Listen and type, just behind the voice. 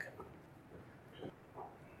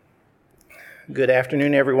Good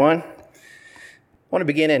afternoon, everyone. I want to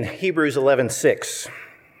begin in Hebrews 11:6.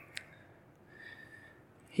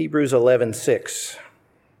 Hebrews 11:6.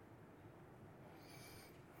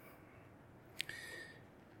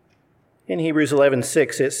 In Hebrews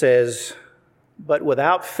 11:6 it says, "But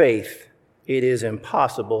without faith it is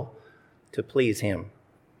impossible to please him."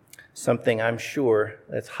 Something I'm sure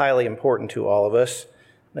that's highly important to all of us,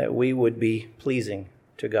 that we would be pleasing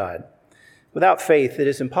to God. Without faith, it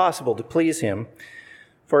is impossible to please him,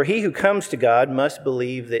 for he who comes to God must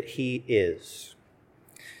believe that he is.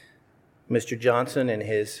 Mr. Johnson, in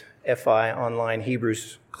his FI Online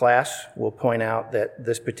Hebrews class, will point out that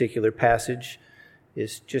this particular passage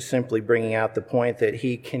is just simply bringing out the point that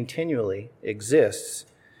he continually exists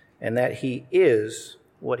and that he is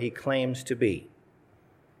what he claims to be.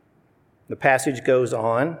 The passage goes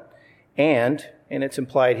on, and it's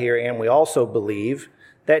implied here, and we also believe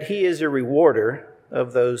that he is a rewarder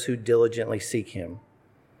of those who diligently seek him.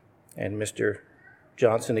 And Mr.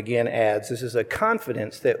 Johnson again adds, this is a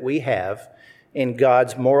confidence that we have in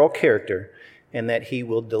God's moral character and that he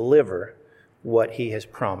will deliver what he has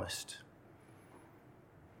promised.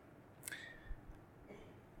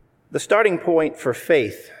 The starting point for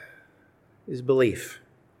faith is belief,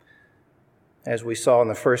 as we saw in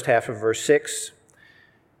the first half of verse 6.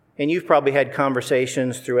 And you've probably had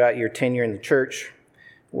conversations throughout your tenure in the church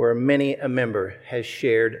where many a member has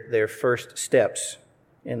shared their first steps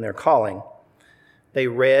in their calling. They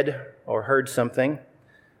read or heard something,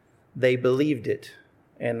 they believed it,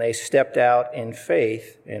 and they stepped out in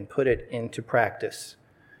faith and put it into practice.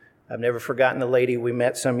 I've never forgotten a lady we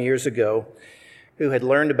met some years ago who had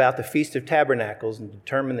learned about the Feast of Tabernacles and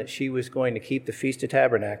determined that she was going to keep the Feast of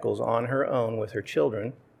Tabernacles on her own with her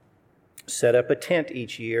children, set up a tent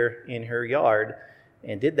each year in her yard,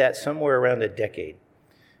 and did that somewhere around a decade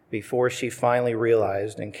before she finally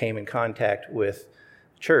realized and came in contact with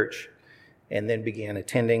church and then began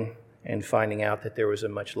attending and finding out that there was a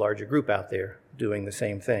much larger group out there doing the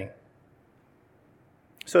same thing.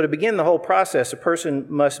 So to begin the whole process, a person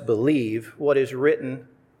must believe what is written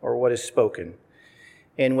or what is spoken.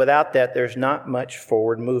 And without that, there's not much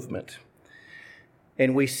forward movement.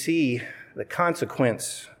 And we see the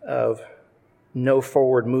consequence of no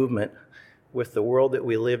forward movement with the world that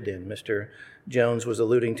we lived in. Mr. Jones was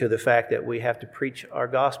alluding to the fact that we have to preach our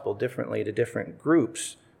gospel differently to different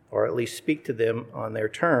groups, or at least speak to them on their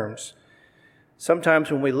terms.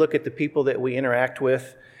 Sometimes when we look at the people that we interact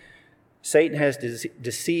with, Satan has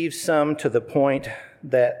deceived some to the point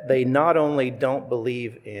that they not only don't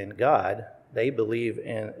believe in God, they believe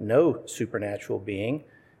in no supernatural being,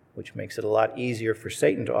 which makes it a lot easier for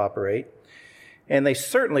Satan to operate, and they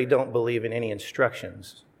certainly don't believe in any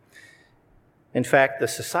instructions. In fact, the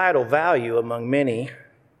societal value among many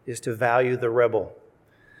is to value the rebel,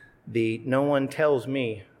 the no one tells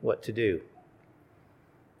me what to do.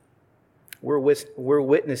 We're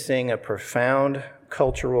witnessing a profound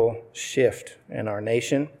cultural shift in our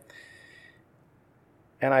nation.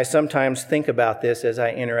 And I sometimes think about this as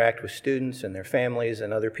I interact with students and their families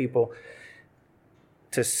and other people.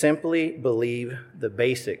 To simply believe the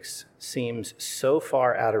basics seems so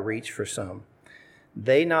far out of reach for some.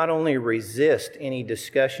 They not only resist any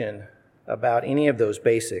discussion about any of those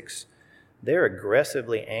basics, they're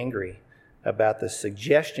aggressively angry about the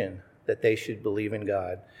suggestion that they should believe in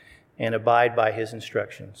God and abide by his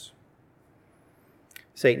instructions.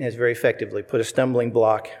 Satan has very effectively put a stumbling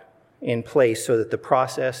block in place so that the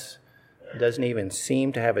process doesn't even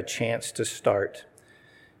seem to have a chance to start.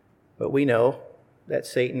 But we know that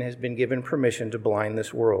Satan has been given permission to blind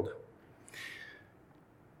this world.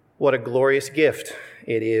 What a glorious gift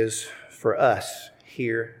it is for us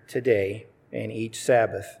here today and each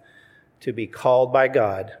Sabbath to be called by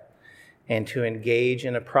God and to engage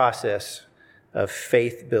in a process of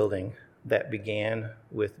faith building that began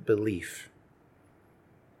with belief.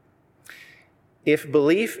 If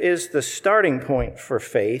belief is the starting point for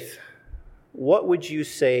faith, what would you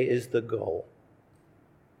say is the goal?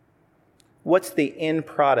 What's the end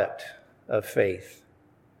product of faith?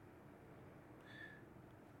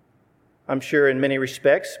 I'm sure in many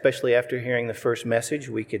respects, especially after hearing the first message,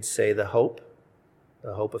 we could say the hope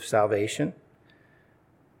of salvation.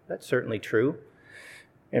 That's certainly true.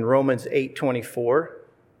 In Romans 8:24,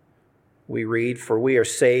 we read, "For we are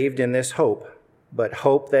saved in this hope, but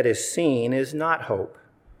hope that is seen is not hope.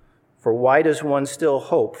 For why does one still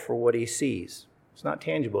hope for what he sees?" It's not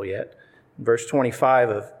tangible yet. Verse 25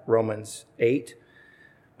 of Romans 8,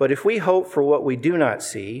 "But if we hope for what we do not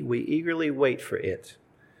see, we eagerly wait for it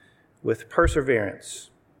with perseverance."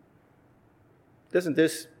 Doesn't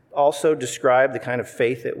this also describe the kind of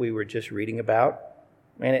faith that we were just reading about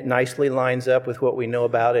And it nicely lines up with what we know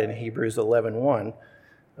about in Hebrews 11:1,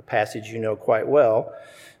 a passage you know quite well.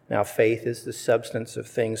 Now, faith is the substance of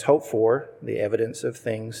things hoped for, the evidence of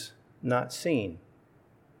things not seen.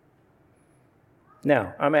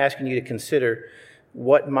 Now, I'm asking you to consider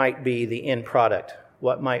what might be the end product,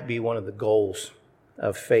 what might be one of the goals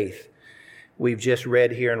of faith. We've just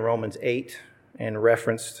read here in Romans 8 and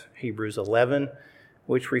referenced Hebrews 11,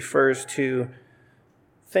 which refers to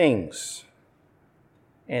things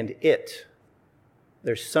and it.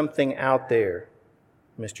 There's something out there.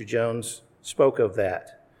 Mr. Jones spoke of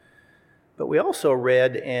that. But we also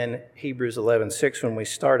read in Hebrews 11:6 when we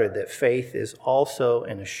started that faith is also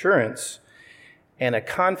an assurance and a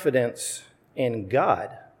confidence in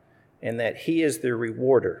God and that He is the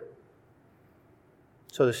rewarder.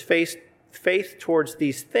 So there's faith towards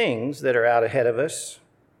these things that are out ahead of us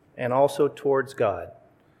and also towards God.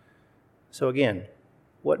 So again,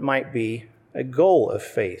 what might be a goal of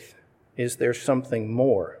faith? Is there something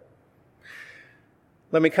more?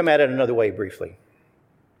 Let me come at it another way briefly.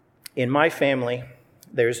 In my family,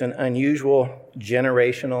 there's an unusual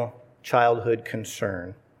generational childhood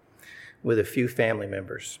concern with a few family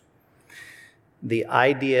members. The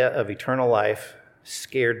idea of eternal life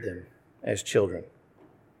scared them as children.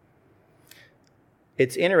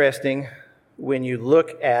 It's interesting when you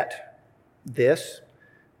look at this,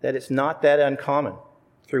 that it's not that uncommon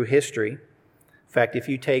through history. In fact, if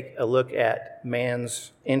you take a look at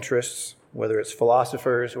man's interests, whether it's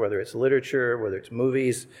philosophers, whether it's literature, whether it's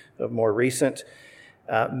movies of more recent,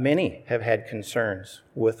 many have had concerns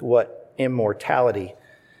with what immortality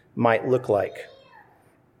might look like.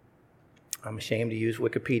 I'm ashamed to use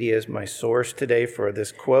Wikipedia as my source today for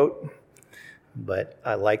this quote, but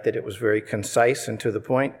I like that it was very concise and to the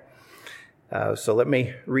point. So let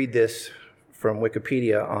me read this from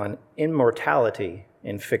Wikipedia on immortality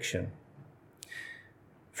in fiction.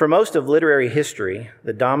 For most of literary history,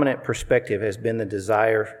 the dominant perspective has been the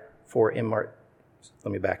desire for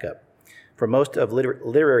Let me back up. For most of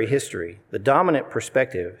literary history, the dominant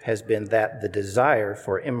perspective has been that the desire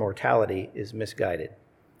for immortality is misguided,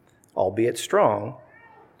 albeit strong,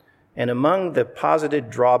 and among the posited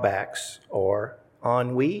drawbacks are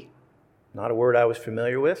ennui, not a word I was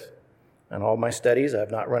familiar with. In all my studies, I've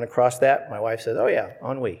not run across that. My wife says, oh yeah,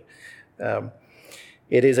 ennui.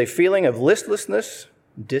 It is a feeling of listlessness,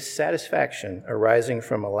 dissatisfaction arising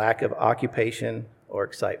from a lack of occupation or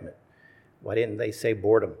excitement. Why didn't they say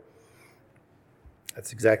boredom?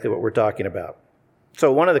 That's exactly what we're talking about.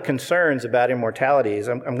 So one of the concerns about immortality is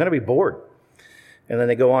I'm going to be bored. And then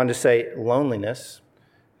they go on to say loneliness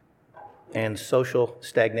and social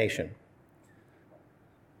stagnation.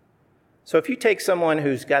 So if you take someone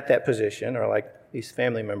who's got that position, or like these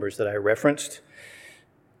family members that I referenced,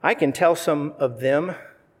 I can tell some of them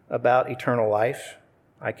about eternal life.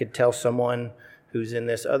 I could tell someone who's in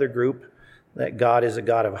this other group that God is a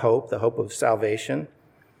God of hope, the hope of salvation.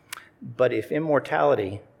 But if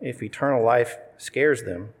immortality, if eternal life scares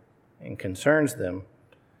them and concerns them,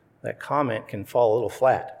 that comment can fall a little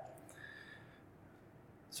flat.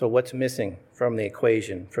 So what's missing from the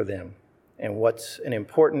equation for them? And what's an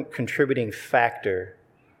important contributing factor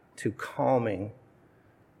to calming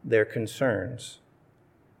their concerns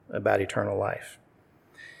about eternal life?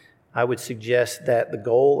 I would suggest that the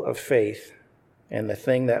goal of faith and the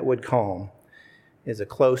thing that would calm is a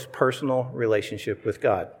close personal relationship with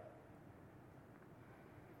God.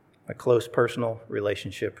 A close personal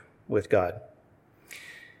relationship with God.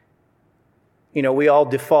 You know, we all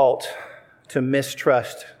default to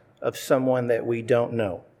mistrust of someone that we don't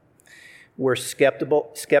know. We're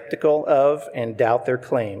skeptical of and doubt their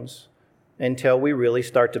claims until we really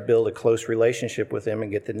start to build a close relationship with them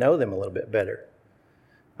and get to know them a little bit better.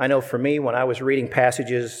 I know for me, when I was reading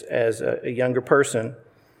passages as a younger person,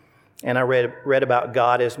 and I read about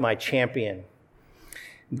God as my champion,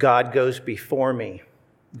 God goes before me,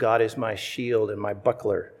 God is my shield and my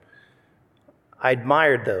buckler. I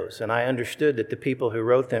admired those, and I understood that the people who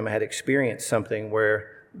wrote them had experienced something where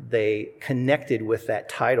they connected with that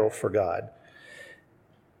title for God.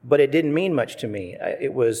 But it didn't mean much to me.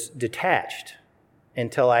 It was detached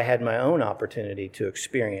until I had my own opportunity to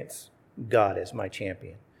experience God as my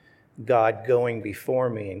champion. God going before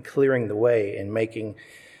me and clearing the way and making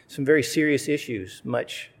some very serious issues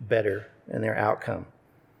much better in their outcome.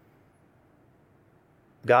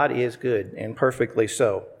 God is good, and perfectly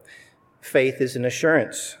so. Faith is an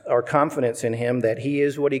assurance or confidence in Him that He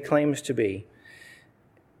is what He claims to be.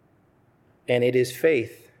 And it is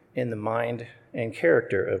faith in the mind and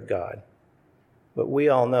character of God. But we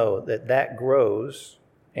all know that that grows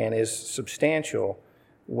and is substantial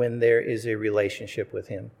when there is a relationship with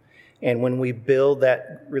him, and when we build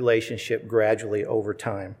that relationship gradually over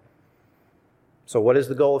time. So what is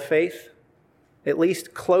the goal of faith? At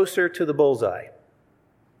least closer to the bullseye.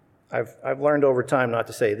 I've learned over time not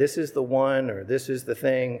to say this is the one or this is the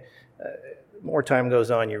thing. More time goes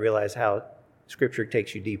on, you realize how Scripture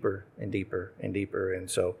takes you deeper and deeper and deeper. And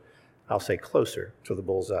so I'll say closer to the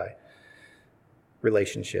bullseye.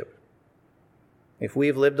 Relationship. If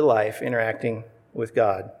we've lived a life interacting with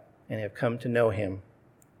God and have come to know him,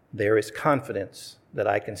 there is confidence that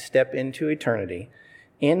I can step into eternity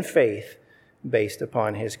in faith based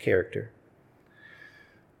upon his character.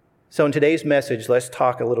 So in today's message, let's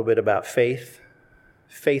talk a little bit about faith,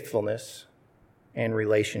 faithfulness, and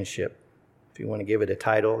relationship. If you want to give it a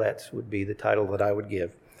title, that would be the title that I would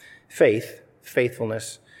give. Faith,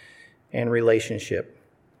 faithfulness, and relationship.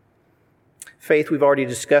 Faith we've already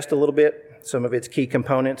discussed a little bit. Some of its key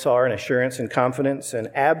components are an assurance and confidence and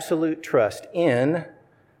absolute trust in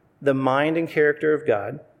the mind and character of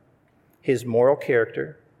God, his moral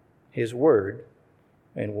character, his word,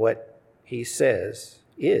 and what he says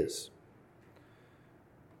is.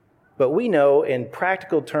 But we know in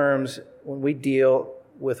practical terms, when we deal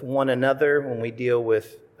with one another, when we deal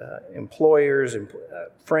with employers and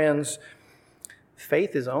friends,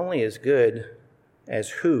 faith is only as good as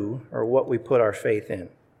who or what we put our faith in.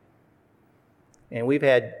 And we've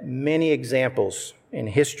had many examples in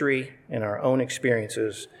history and our own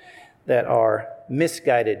experiences that are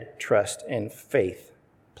misguided trust and faith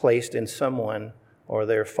placed in someone or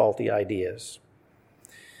their faulty ideas.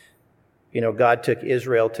 You know, God took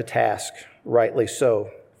Israel to task, rightly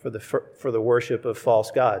so, for the worship of false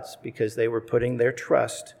gods because they were putting their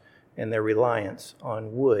trust and their reliance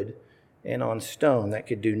on wood and on stone that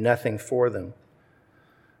could do nothing for them.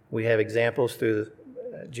 We have examples through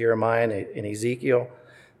Jeremiah and Ezekiel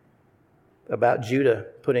about Judah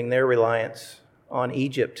putting their reliance on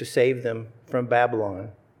Egypt to save them from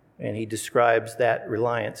Babylon. And he describes that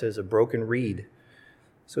reliance as a broken reed.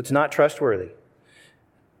 So it's not trustworthy.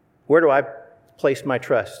 Where do I place my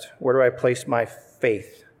trust? Where do I place my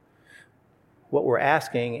faith? What we're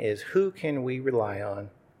asking is, who can we rely on,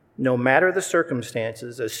 no matter the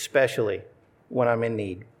circumstances, especially when I'm in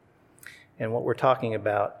need? And what we're talking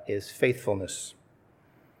about is faithfulness.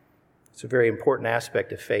 It's a very important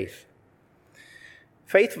aspect of faith.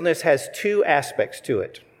 Faithfulness has two aspects to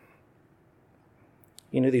it.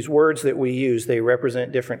 You know, these words that we use, they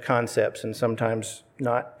represent different concepts and sometimes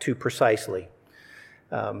not too precisely.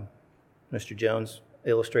 Mr. Jones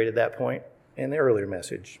illustrated that point in the earlier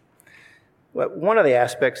message. But one of the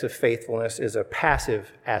aspects of faithfulness is a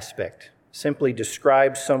passive aspect. Simply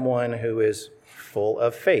describes someone who is full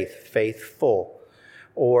of faith, faithful,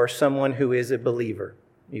 or someone who is a believer.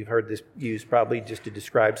 You've heard this used probably just to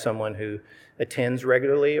describe someone who attends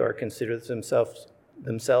regularly or considers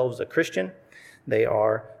themselves a Christian. They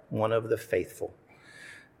are one of the faithful.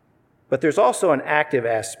 But there's also an active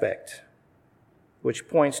aspect, which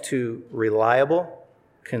points to reliable,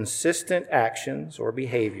 consistent actions or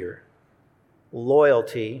behavior,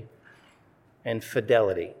 loyalty, and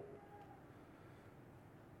fidelity.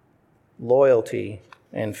 Loyalty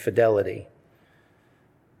and fidelity.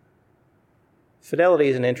 Fidelity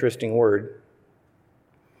is an interesting word.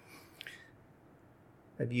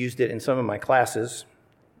 I've used it in some of my classes.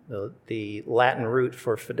 The Latin root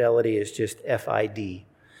for fidelity is just F-I-D.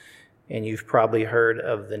 And you've probably heard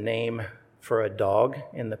of the name for a dog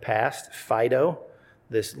in the past, Fido.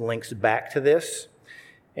 This links back to this.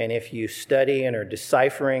 And if you study and are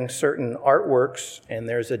deciphering certain artworks and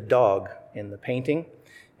there's a dog in the painting,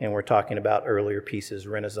 and we're talking about earlier pieces,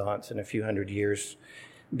 Renaissance and a few hundred years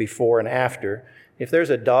before and after, if there's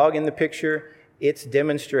a dog in the picture, it's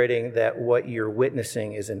demonstrating that what you're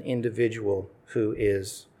witnessing is an individual who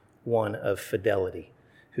is one of fidelity,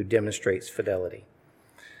 who demonstrates fidelity.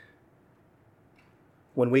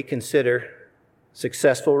 When we consider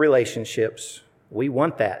successful relationships, we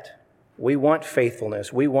want that. We want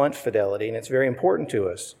faithfulness. We want fidelity, and it's very important to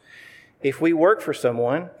us. If we work for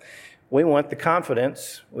someone, we want the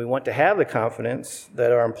confidence, we want to have the confidence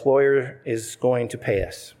that our employer is going to pay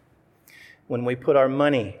us. When we put our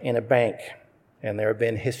money in a bank, and there have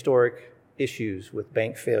been historic issues with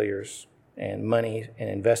bank failures and money and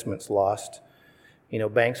investments lost, you know,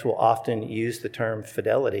 banks will often use the term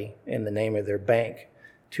fidelity in the name of their bank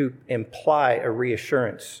to imply a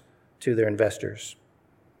reassurance to their investors.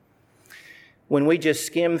 When we just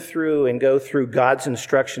skim through and go through God's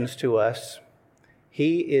instructions to us,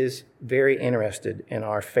 He is very interested in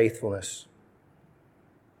our faithfulness.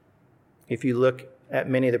 If you look at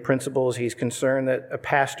many of the principles, He's concerned that a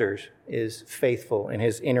pastor is faithful in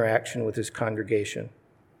his interaction with his congregation.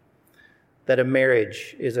 that a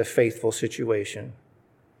marriage is a faithful situation,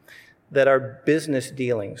 that our business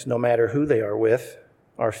dealings, no matter who they are with,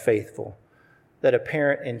 are faithful, that a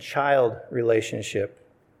parent and child relationship,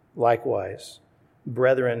 likewise,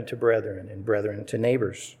 brethren to brethren and brethren to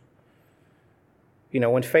neighbors.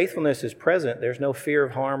 When faithfulness is present, there's no fear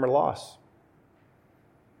of harm or loss.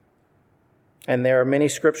 And there are many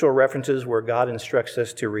scriptural references where God instructs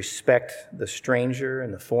us to respect the stranger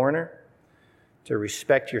and the foreigner, to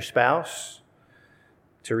respect your spouse,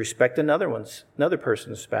 to respect another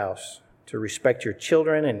person's spouse, to respect your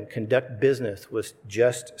children and conduct business with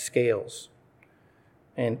just scales,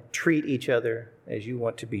 and treat each other as you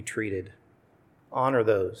want to be treated. Honor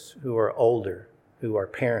those who are older, who are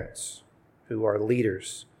parents, who are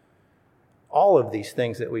leaders. All of these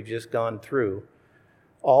things that we've just gone through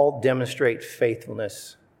all demonstrate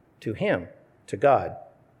faithfulness to Him, to God.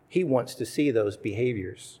 He wants to see those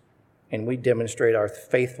behaviors, and we demonstrate our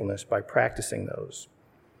faithfulness by practicing those.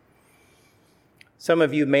 Some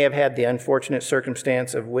of you may have had the unfortunate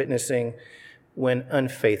circumstance of witnessing when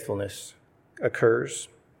unfaithfulness occurs,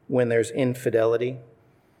 when there's infidelity.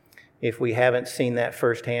 If we haven't seen that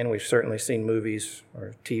firsthand, we've certainly seen movies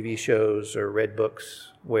or TV shows or read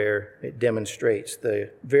books where it demonstrates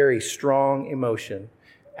the very strong emotion,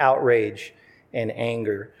 outrage, and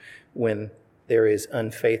anger when there is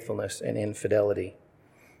unfaithfulness and infidelity.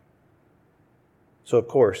 So, of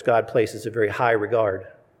course, God places a very high regard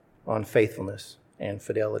on faithfulness and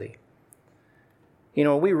fidelity.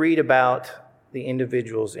 We read about the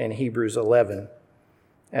individuals in Hebrews 11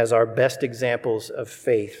 as our best examples of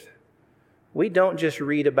faith. We don't just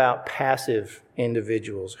read about passive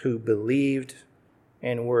individuals who believed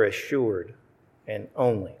and were assured and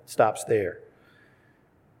only stops there.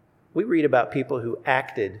 We read about people who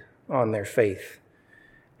acted on their faith,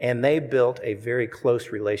 and they built a very close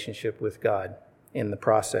relationship with God in the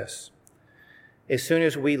process. As soon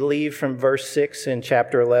as we leave from verse 6 in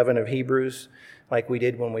chapter 11 of Hebrews, like we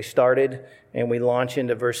did when we started, and we launch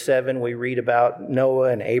into verse 7, we read about Noah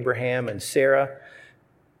and Abraham and Sarah.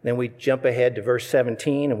 Then we jump ahead to verse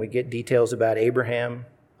 17, and we get details about Abraham,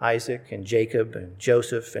 Isaac, and Jacob, and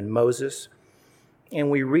Joseph, and Moses. And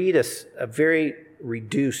we read a very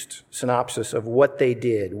reduced synopsis of what they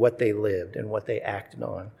did, what they lived, and what they acted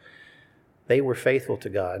on. They were faithful to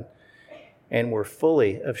God and were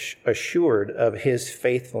fully assured of His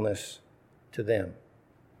faithfulness to them.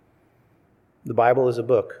 The Bible is a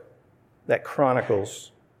book that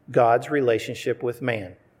chronicles God's relationship with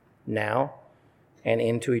man now and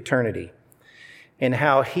into eternity, and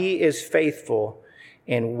how He is faithful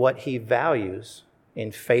and what He values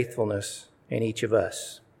in faithfulness in each of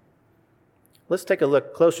us. Let's take a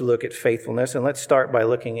closer look at faithfulness, and let's start by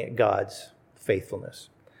looking at God's faithfulness.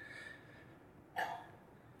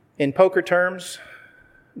 In poker terms,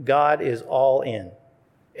 God is all in.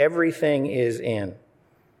 Everything is in.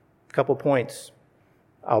 A couple points.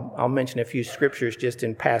 I'll mention a few scriptures just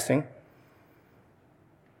in passing.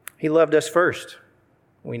 He loved us first.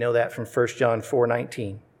 We know that from 1 John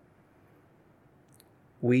 4:19.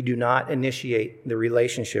 We do not initiate the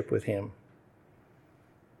relationship with Him.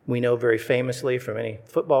 We know very famously from any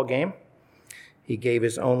football game, He gave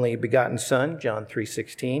His only begotten Son, John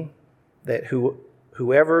 3:16, that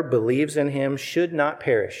whoever believes in Him should not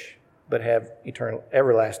perish, but have eternal,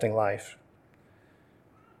 everlasting life.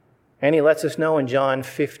 And He lets us know in John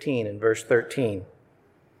 15 and verse 13,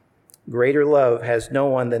 greater love has no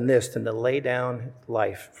one than this, than to lay down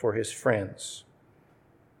life for his friends.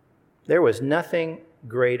 There was nothing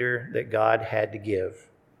greater that God had to give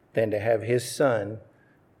than to have His Son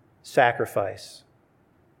sacrifice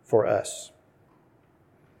for us.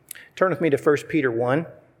 Turn with me to 1 Peter 1.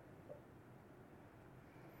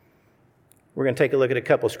 We're going to take a look at a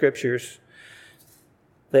couple scriptures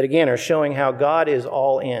that, again, are showing how God is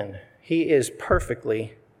all in. He is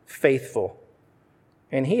perfectly faithful.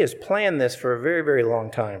 And He has planned this for a very, very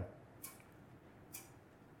long time.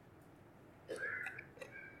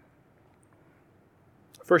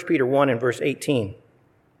 First Peter 1 and verse 18.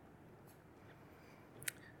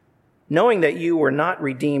 Knowing that you were not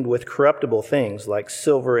redeemed with corruptible things like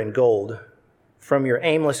silver and gold from your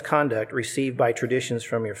aimless conduct received by traditions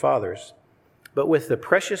from your fathers, but with the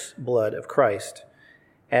precious blood of Christ,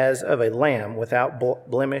 as of a lamb without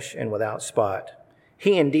blemish and without spot.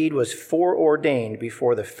 He indeed was foreordained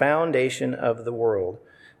before the foundation of the world,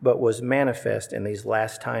 but was manifest in these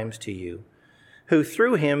last times to you, who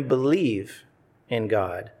through Him believe in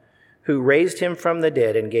God, who raised Him from the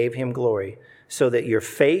dead and gave Him glory, so that your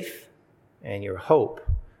faith and your hope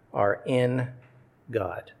are in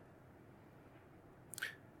God.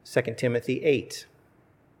 2 Timothy 8.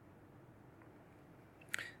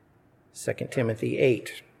 2 Timothy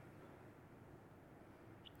 8.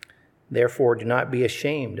 Therefore, do not be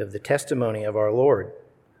ashamed of the testimony of our Lord,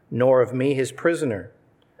 nor of me his prisoner,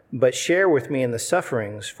 but share with me in the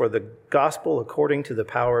sufferings for the gospel according to the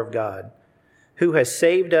power of God, who has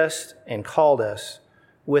saved us and called us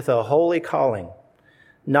with a holy calling,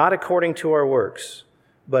 not according to our works,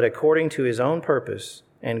 but according to his own purpose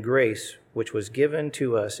and grace, which was given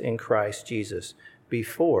to us in Christ Jesus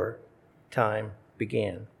before time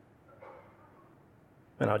began.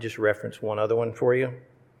 And I'll just reference one other one for you.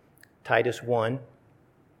 Titus 1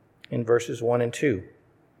 in verses 1 and 2.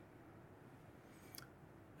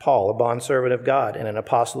 Paul, a bondservant of God and an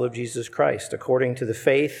apostle of Jesus Christ, according to the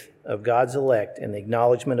faith of God's elect and the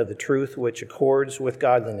acknowledgement of the truth which accords with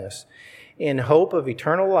godliness, in hope of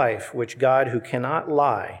eternal life, which God, who cannot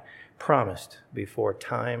lie, promised before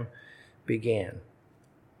time began.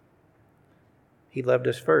 He loved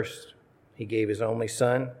us first. He gave his only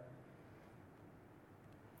Son.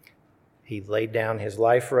 He laid down his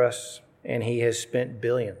life for us, and he has spent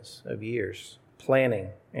billions of years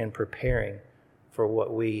planning and preparing for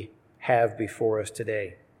what we have before us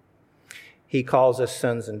today. He calls us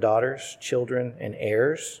sons and daughters, children and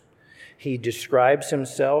heirs. He describes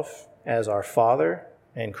himself as our Father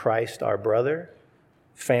and Christ our brother,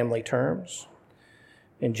 family terms.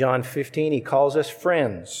 In John 15, he calls us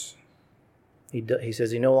friends. He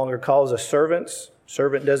says he no longer calls us servants.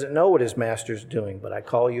 Servant doesn't know what his master's doing, but I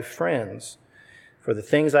call you friends. For the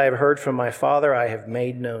things I have heard from my Father, I have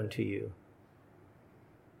made known to you.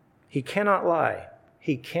 He cannot lie.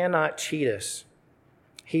 He cannot cheat us.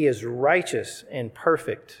 He is righteous and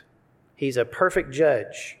perfect. He's a perfect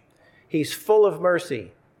judge. He's full of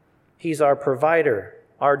mercy. He's our provider,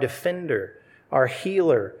 our defender, our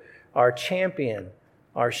healer, our champion,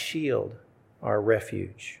 our shield, our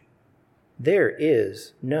refuge. There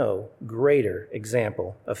is no greater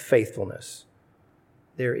example of faithfulness.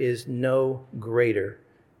 There is no greater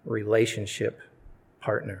relationship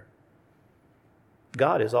partner.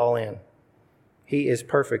 God is all in. He is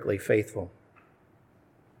perfectly faithful.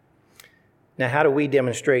 Now, how do we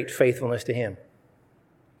demonstrate faithfulness to him?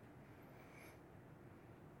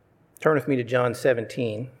 Turn with me to John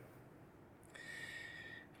 17.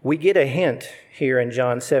 We get a hint here in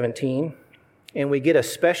John 17, and we get a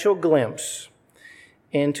special glimpse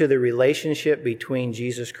into the relationship between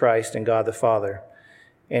Jesus Christ and God the Father.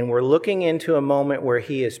 And we're looking into a moment where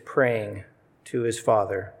he is praying to his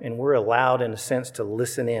Father, and we're allowed, in a sense, to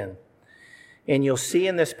listen in. And you'll see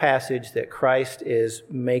in this passage that Christ is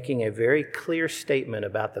making a very clear statement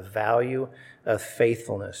about the value of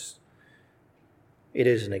faithfulness. It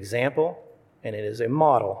is an example, and it is a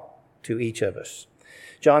model to each of us.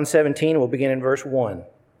 John 17, we'll begin in verse 1.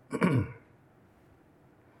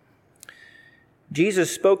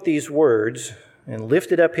 Jesus spoke these words and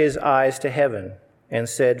lifted up his eyes to heaven and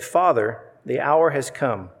said, Father, the hour has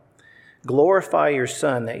come. Glorify your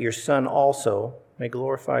Son, that your Son also may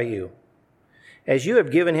glorify you. As you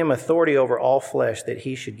have given him authority over all flesh, that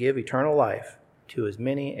he should give eternal life to as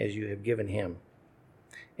many as you have given him.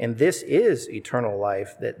 And this is eternal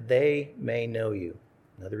life, that they may know you.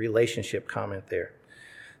 Another relationship comment there.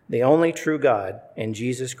 The only true God and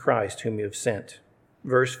Jesus Christ whom you have sent.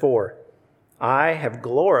 Verse 4, I have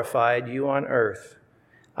glorified you on earth.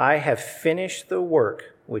 I have finished the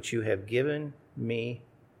work which you have given me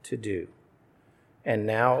to do. And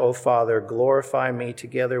now, O Father, glorify me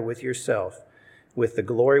together with yourself, with the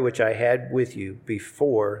glory which I had with you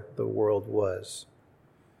before the world was.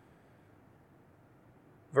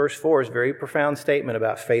 Verse 4 is a very profound statement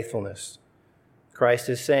about faithfulness. Christ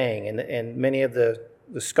is saying, and many of the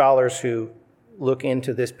scholars who look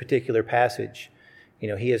into this particular passage,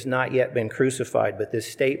 he has not yet been crucified, but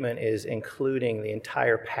this statement is including the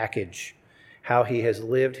entire package, how he has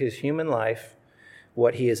lived his human life,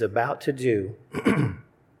 what he is about to do,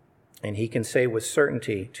 and he can say with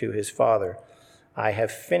certainty to his Father, I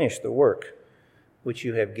have finished the work which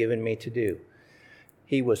you have given me to do.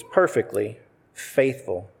 He was perfectly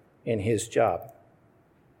faithful in his job.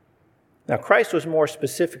 Now, Christ was more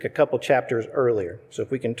specific a couple chapters earlier. So if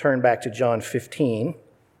we can turn back to John 15.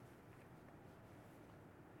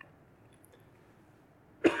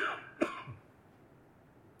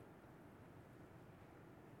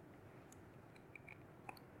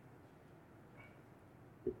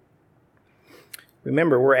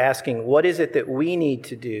 Remember, we're asking, what is it that we need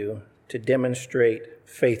to do to demonstrate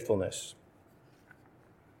faithfulness?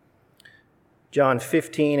 John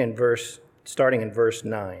 15, starting in verse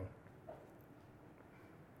 9. It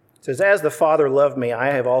says, As the Father loved me,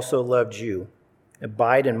 I have also loved you.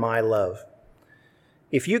 Abide in my love.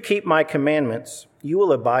 If you keep my commandments, you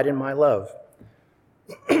will abide in my love.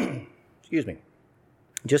 Excuse me.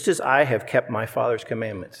 Just as I have kept my Father's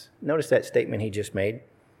commandments. Notice that statement he just made.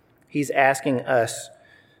 He's asking us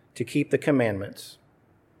to keep the commandments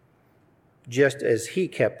just as he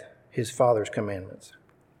kept his Father's commandments.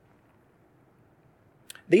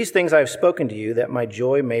 These things I have spoken to you, that my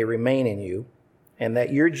joy may remain in you, and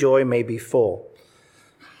that your joy may be full.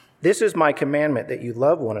 This is my commandment, that you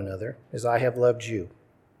love one another as I have loved you.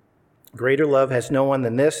 Greater love has no one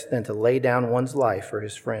than this, than to lay down one's life for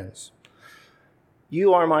his friends.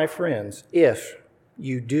 You are my friends if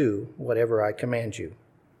you do whatever I command you.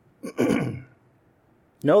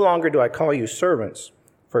 No longer do I call you servants,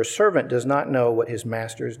 for a servant does not know what his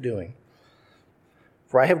master is doing.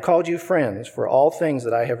 For I have called you friends, for all things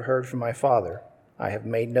that I have heard from my Father I have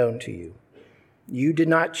made known to you. You did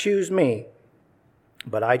not choose me,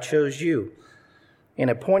 but I chose you, and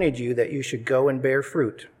appointed you that you should go and bear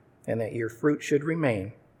fruit, and that your fruit should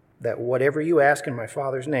remain, that whatever you ask in my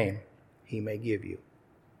Father's name, he may give you.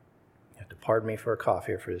 You have to pardon me for a cough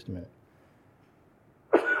here for just a minute.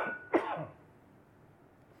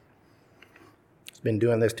 It's been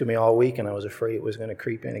doing this to me all week, and I was afraid it was going to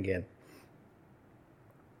creep in again.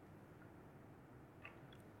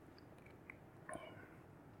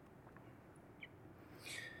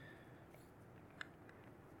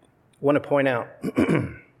 I want to point out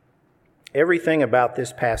everything about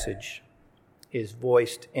this passage is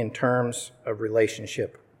voiced in terms of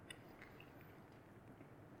relationship.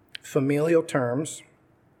 Familial terms,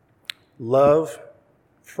 love,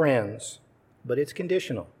 friends, but it's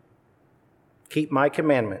conditional. Keep my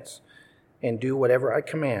commandments and do whatever I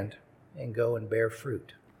command and go and bear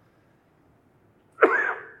fruit.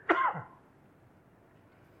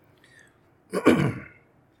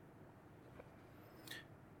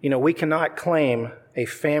 You know, we cannot claim a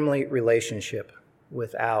family relationship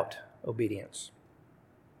without obedience.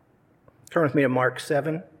 Turn with me to Mark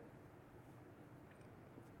 7.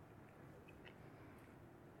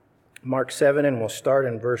 Mark 7, and we'll start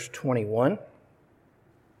in verse 21.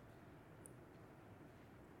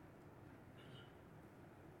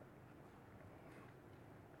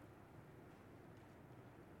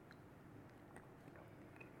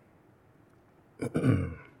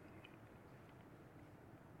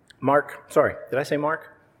 Did I say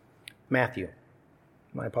Mark? Matthew.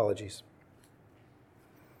 My apologies.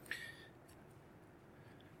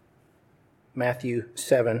 Matthew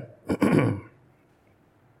 7.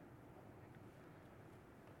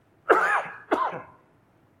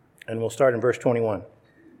 And we'll start in verse 21.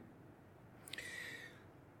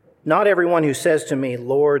 Not everyone who says to me,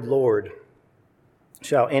 Lord, Lord,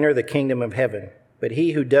 shall enter the kingdom of heaven, but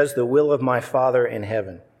he who does the will of my Father in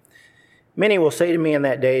heaven. Many will say to me in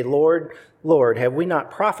that day, Lord, Lord, have we not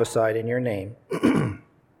prophesied in your name,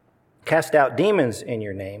 cast out demons in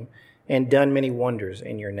your name, and done many wonders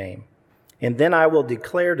in your name? And then I will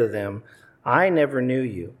declare to them, I never knew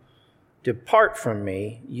you. Depart from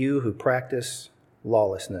me, you who practice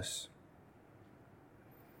lawlessness.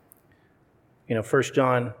 You know, 1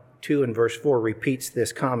 John 2 and verse 4 repeats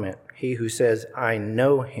this comment. He who says, I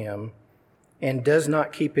know him, and does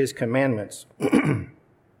not keep his commandments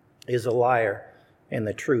is a liar, and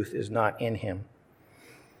the truth is not in him.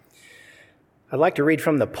 I'd like to read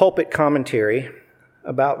from the pulpit commentary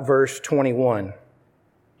about verse 21.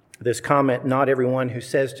 This comment, not everyone who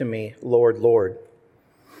says to me, Lord, Lord.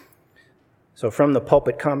 So from the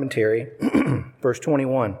pulpit commentary, verse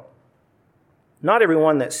 21. Not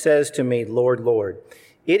everyone that says to me, Lord, Lord.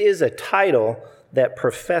 It is a title that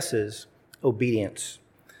professes obedience.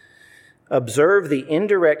 Observe the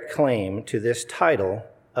indirect claim to this title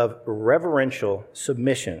of reverential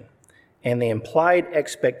submission and the implied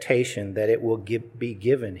expectation that it will be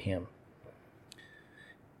given him.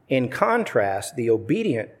 In contrast, the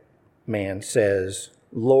obedient man says,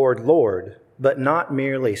 Lord, Lord, but not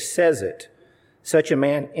merely says it. Such a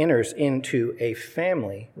man enters into a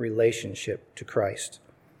family relationship to Christ.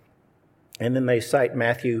 And then they cite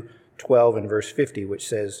Matthew 12 and verse 50, which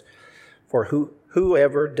says, For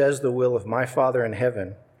whoever does the will of my Father in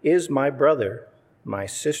heaven is my brother, my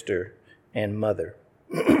sister, and mother.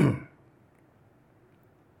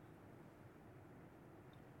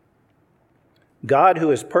 God,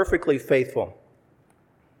 who is perfectly faithful.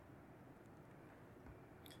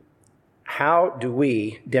 How do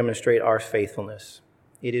we demonstrate our faithfulness?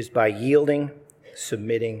 It is by yielding,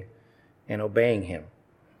 submitting, and obeying him.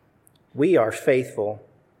 We are faithful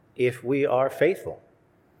if we are faithful.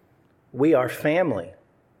 We are family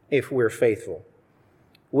if we're faithful.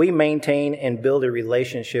 We maintain and build a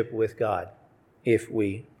relationship with God if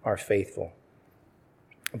we are faithful.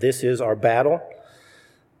 This is our battle.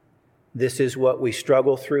 This is what we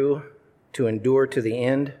struggle through to endure to the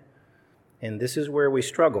end. And this is where we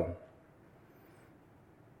struggle.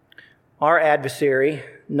 Our adversary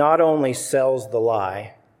not only sells the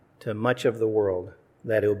lie to much of the world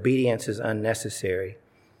that obedience is unnecessary,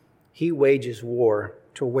 he wages war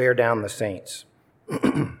to wear down the saints.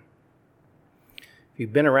 If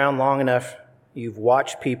you've been around long enough, you've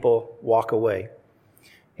watched people walk away,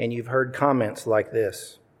 and you've heard comments like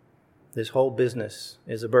this: "This whole business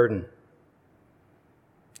is a burden.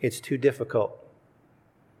 It's too difficult.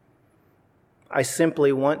 I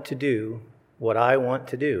simply want to do what I want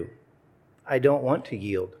to do. I don't want to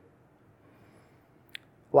yield.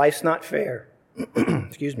 Life's not fair."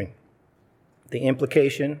 Excuse me. The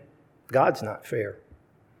implication, God's not fair.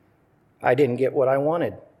 I didn't get what I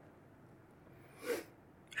wanted.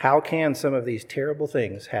 How can some of these terrible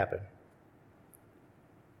things happen?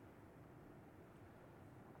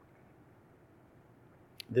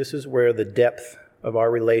 This is where the depth of our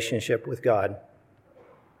relationship with God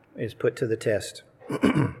is put to the test.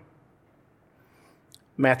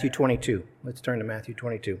 Matthew 22. Let's turn to Matthew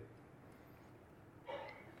 22.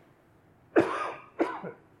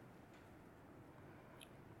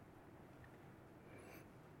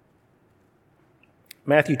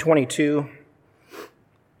 Matthew 22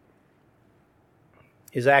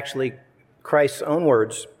 is actually Christ's own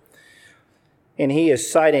words, and he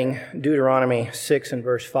is citing Deuteronomy 6 and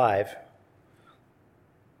verse 5.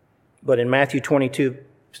 But in Matthew 22,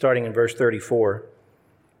 starting in verse 34,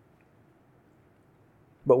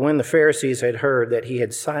 "But when the Pharisees had heard that he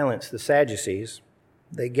had silenced the Sadducees,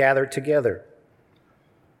 they gathered together.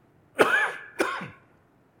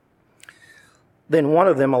 Then one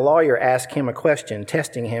of them, a lawyer, asked him a question,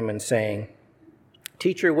 testing him and saying,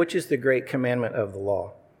 'Teacher, which is the great commandment of the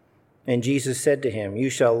law?' And Jesus said to him, 'You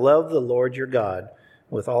shall love the Lord your God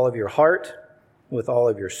with all of your heart, with all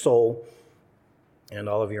of your soul, and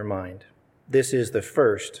all of your mind. This is the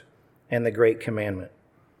first and the great commandment.'"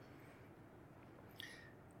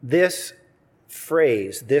 This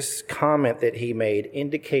phrase, this comment that he made,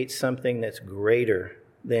 indicates something that's greater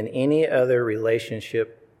than any other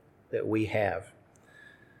relationship that we have.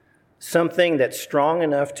 Something that's strong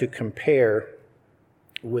enough to compare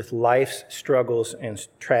with life's struggles and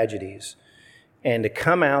tragedies, and to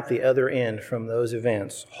come out the other end from those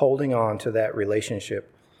events holding on to that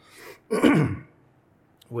relationship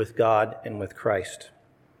with God and with Christ.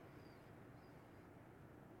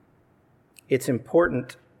 It's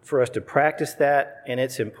important for us to practice that, and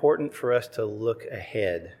it's important for us to look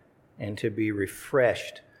ahead and to be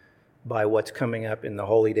refreshed by what's coming up in the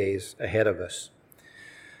holy days ahead of us.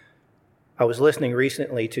 I was listening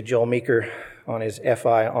recently to Joel Meeker on his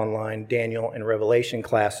FI online Daniel and Revelation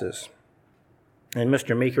classes, and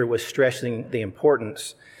Mr. Meeker was stressing the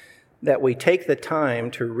importance that we take the time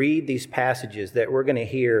to read these passages that we're going to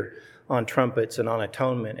hear on trumpets and on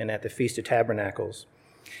atonement and at the Feast of Tabernacles.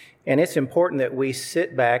 And it's important that we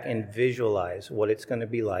sit back and visualize what it's going to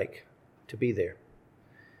be like to be there.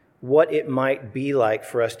 What it might be like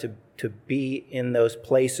for us to be in those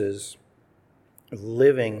places,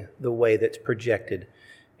 living the way that's projected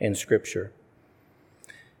in Scripture.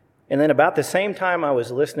 And then about the same time I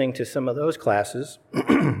was listening to some of those classes,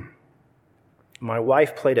 my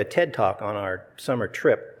wife played a TED Talk on our summer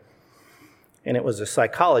trip. And it was a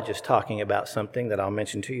psychologist talking about something that I'll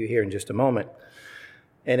mention to you here in just a moment.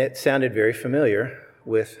 And it sounded very familiar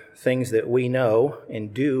with things that we know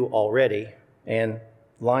and do already, and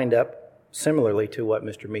lined up similarly to what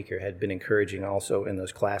Mr. Meeker had been encouraging also in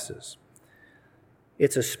those classes.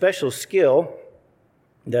 It's a special skill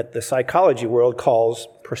that the psychology world calls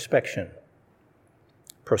prospection.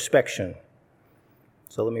 Prospection.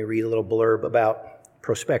 So let me read a little blurb about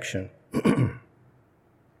prospection.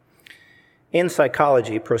 In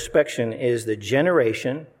psychology, prospection is the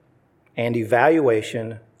generation and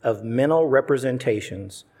evaluation of mental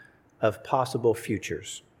representations of possible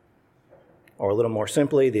futures. Or a little more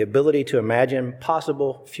simply, the ability to imagine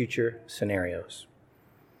possible future scenarios.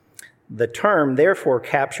 The term, therefore,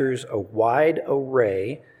 captures a wide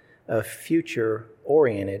array of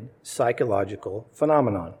future-oriented psychological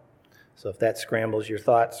phenomenon. So if that scrambles your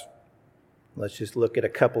thoughts, let's just look at a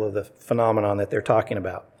couple of the phenomenon that they're talking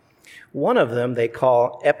about. One of them they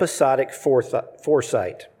call episodic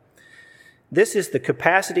foresight. This is the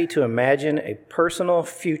capacity to imagine a personal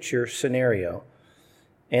future scenario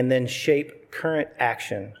and then shape current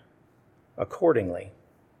action accordingly.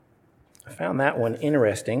 I found that one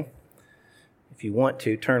interesting. If you want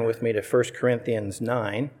to, turn with me to 1 Corinthians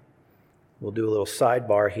 9. We'll do a little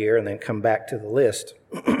sidebar here and then come back to the list.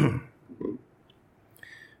 1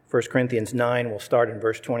 Corinthians 9, we'll start in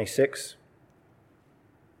verse 26.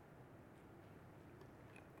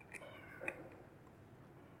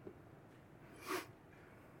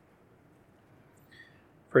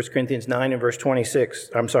 1 Corinthians 9 and verse 26.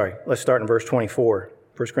 Let's start in verse 24.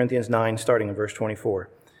 1 Corinthians 9, starting in verse 24.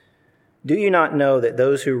 Do you not know that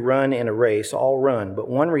those who run in a race all run, but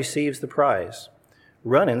one receives the prize?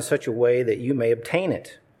 Run in such a way that you may obtain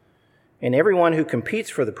it. And everyone who competes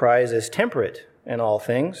for the prize is temperate in all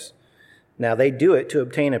things. Now they do it to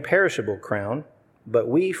obtain a perishable crown, but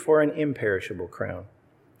we for an imperishable crown.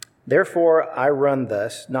 Therefore I run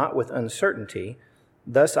thus, not with uncertainty.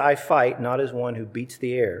 Thus I fight not as one who beats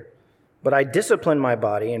the air, but I discipline my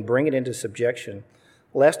body and bring it into subjection,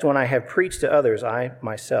 lest when I have preached to others, I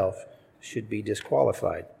myself should be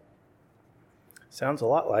disqualified. Sounds a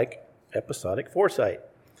lot like episodic foresight.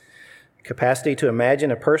 Capacity to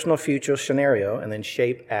imagine a personal future scenario and then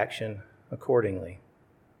shape action accordingly.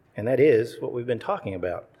 And that is what we've been talking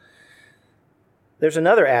about. There's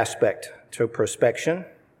another aspect to prospection.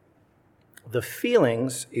 The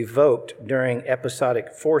feelings evoked during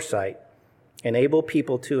episodic foresight enable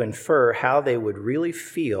people to infer how they would really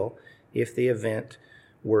feel if the event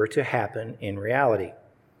were to happen in reality.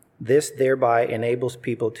 This thereby enables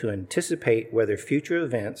people to anticipate whether future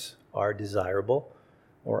events are desirable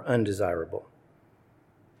or undesirable.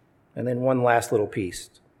 And then one last little piece.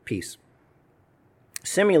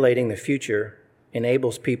 Simulating the future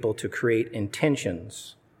enables people to create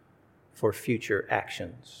intentions for future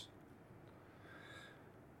actions.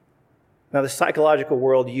 Now, the psychological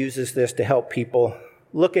world uses this to help people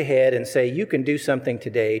look ahead and say, you can do something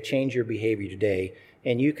today, change your behavior today,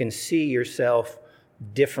 and you can see yourself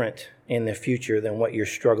different in the future than what you're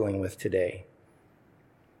struggling with today.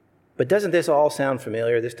 But doesn't this all sound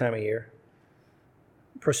familiar this time of year?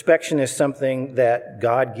 Prospection is something that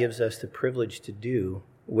God gives us the privilege to do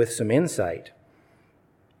with some insight.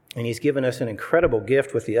 And He's given us an incredible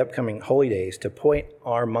gift with the upcoming holy days to point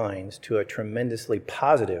our minds to a tremendously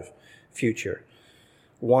positive future,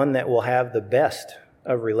 one that will have the best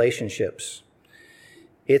of relationships.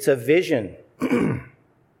 It's a vision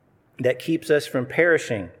that keeps us from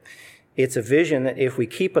perishing. It's a vision that, if we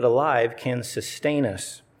keep it alive, can sustain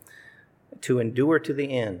us to endure to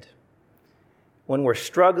the end. When we're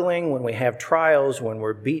struggling, when we have trials, when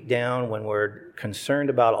we're beat down, when we're concerned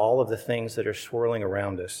about all of the things that are swirling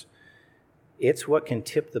around us, it's what can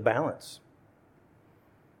tip the balance.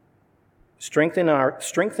 Strengthening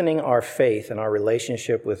our faith and our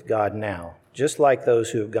relationship with God now, just like those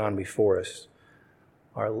who have gone before us,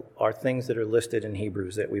 are things that are listed in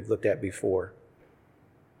Hebrews that we've looked at before.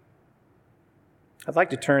 I'd like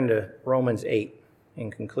to turn to Romans 8 in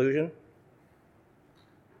conclusion,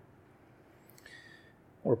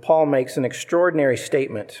 where Paul makes an extraordinary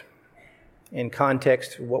statement in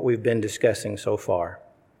context of what we've been discussing so far.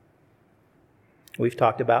 We've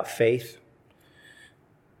talked about faith.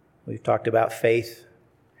 We've talked about faith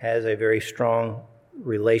has a very strong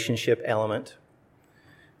relationship element.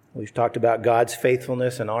 We've talked about God's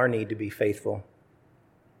faithfulness and our need to be faithful,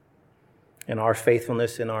 and our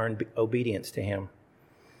faithfulness in our obedience to Him.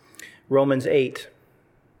 Romans 8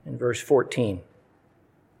 and verse 14.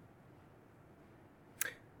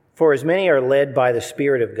 For as many are led by the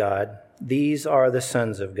Spirit of God, these are the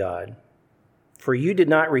sons of God. For you did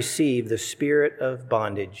not receive the spirit of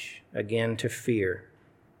bondage again to fear,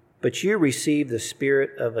 but you received the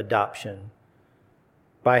Spirit of adoption,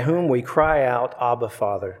 by whom we cry out, Abba,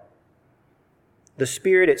 Father. The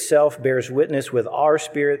Spirit itself bears witness with our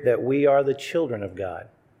spirit that we are the children of God.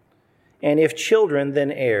 And if children,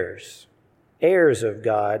 then heirs, heirs of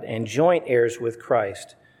God and joint heirs with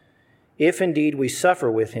Christ, if indeed we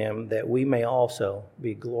suffer with Him, that we may also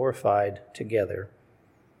be glorified together.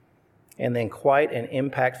 And then quite an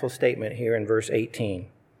impactful statement here in verse 18.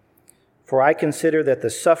 For I consider that the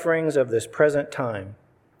sufferings of this present time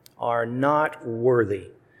are not worthy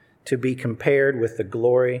to be compared with the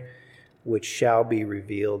glory which shall be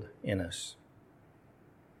revealed in us.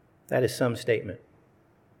 That is some statement.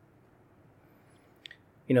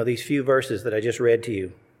 You know, these few verses that I just read to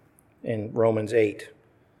you in Romans 8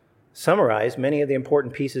 summarize many of the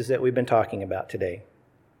important pieces that we've been talking about today.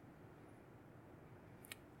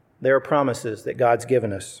 There are promises that God's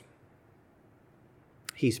given us.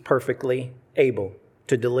 He's perfectly able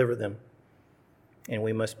to deliver them. And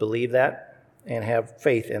we must believe that and have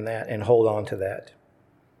faith in that and hold on to that.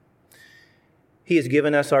 He has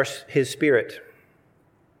given us His Spirit.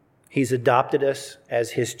 He's adopted us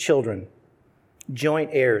as His children,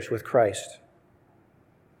 joint heirs with Christ,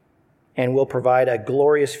 and will provide a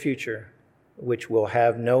glorious future which will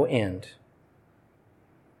have no end.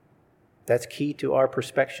 That's key to our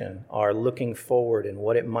prospection, our looking forward and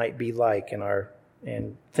what it might be like,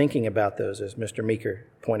 and thinking about those, as Mr. Meeker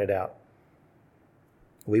pointed out.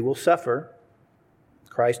 We will suffer.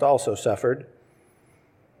 Christ also suffered.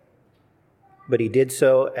 but he did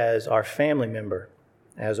so as our family member,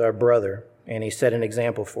 as our brother, and he set an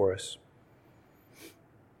example for us.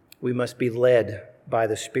 We must be led by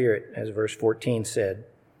the Spirit, as verse 14 said.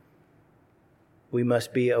 We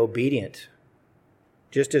must be obedient,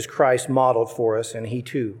 just as Christ modeled for us, and he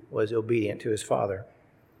too was obedient to his Father.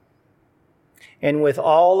 And with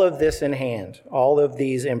all of this in hand, all of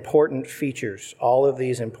these important features, all of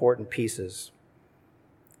these important pieces,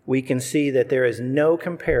 we can see that there is no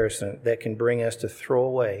comparison that can bring us to throw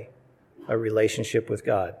away a relationship with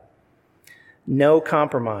God. No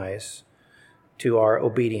compromise to our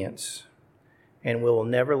obedience. And we will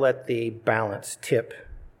never let the balance tip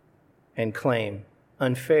and claim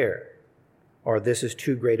unfair or this is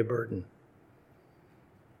too great a burden.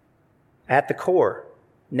 At the core,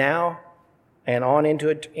 now and on into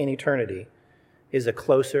in eternity, is a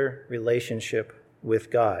closer relationship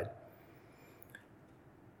with God.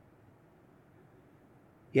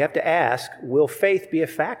 You have to ask, will faith be a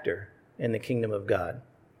factor in the kingdom of God?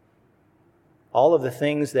 All of the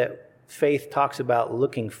things that faith talks about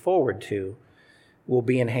looking forward to will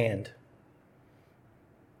be in hand.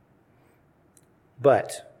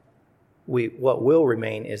 But what will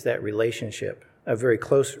remain is that relationship, a very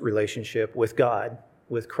close relationship with God,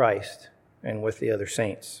 with Christ, and with the other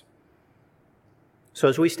saints. So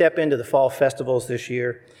as we step into the fall festivals this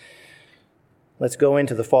year, let's go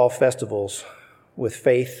into the fall festivals with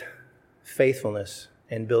faith, faithfulness,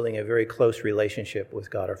 and building a very close relationship with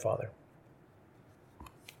God our Father.